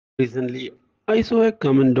Recently, I saw a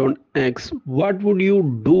comment on X. What would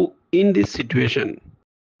you do in this situation?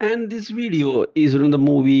 And this video is from the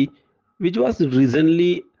movie which was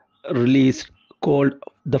recently released called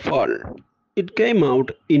The Fall. It came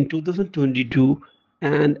out in 2022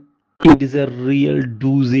 and it is a real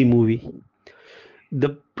doozy movie. The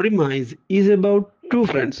premise is about two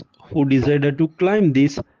friends who decided to climb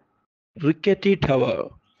this rickety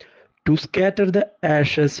tower to scatter the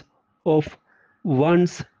ashes of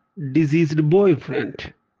one's deceased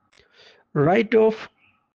boyfriend. Right off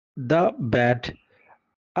the bat,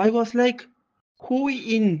 I was like, who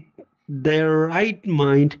in their right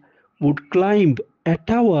mind would climb a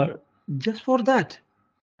tower just for that?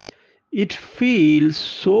 It feels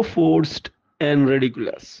so forced and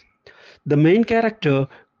ridiculous. The main character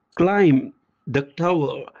climb the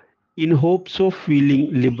tower in hopes of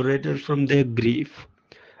feeling liberated from their grief.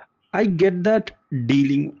 I get that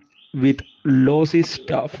dealing with loss is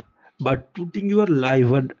tough, but putting your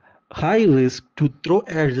life at high risk to throw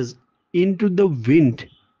ashes into the wind,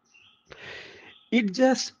 it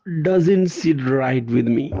just doesn't sit right with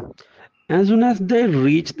me. As soon as they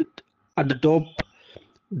reached at the top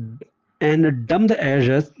and dump the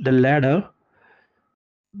ashes, the ladder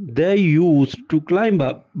they used to climb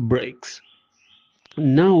up breaks.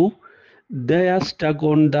 Now they are stuck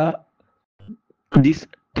on the this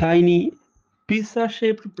tiny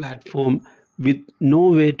pizza-shaped platform with no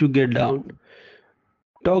way to get down.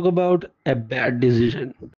 Talk about a bad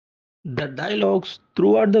decision. The dialogues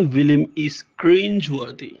throughout the film is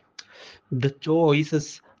cringe-worthy. The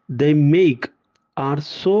choices they make are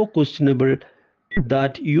so questionable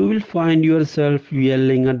that you will find yourself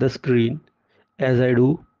yelling at the screen, as I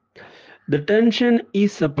do. The tension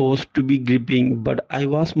is supposed to be gripping, but I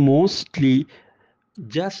was mostly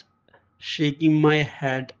just shaking my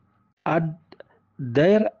head at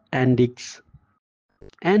their antics.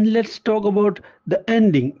 And let's talk about the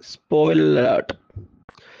ending. Spoiler alert.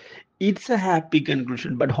 It's a happy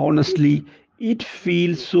conclusion, but honestly, it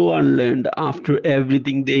feels so unlearned after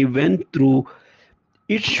everything they went through.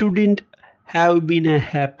 It shouldn't have been a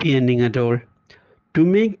happy ending at all. To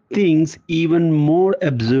make things even more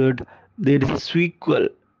absurd, there is a sequel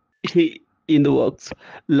in the works.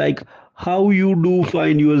 Like, how you do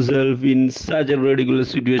find yourself in such a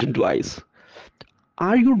ridiculous situation twice?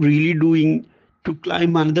 Are you really doing to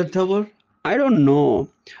climb another tower? I don't know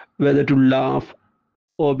whether to laugh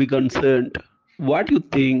or be concerned. What do you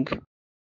think?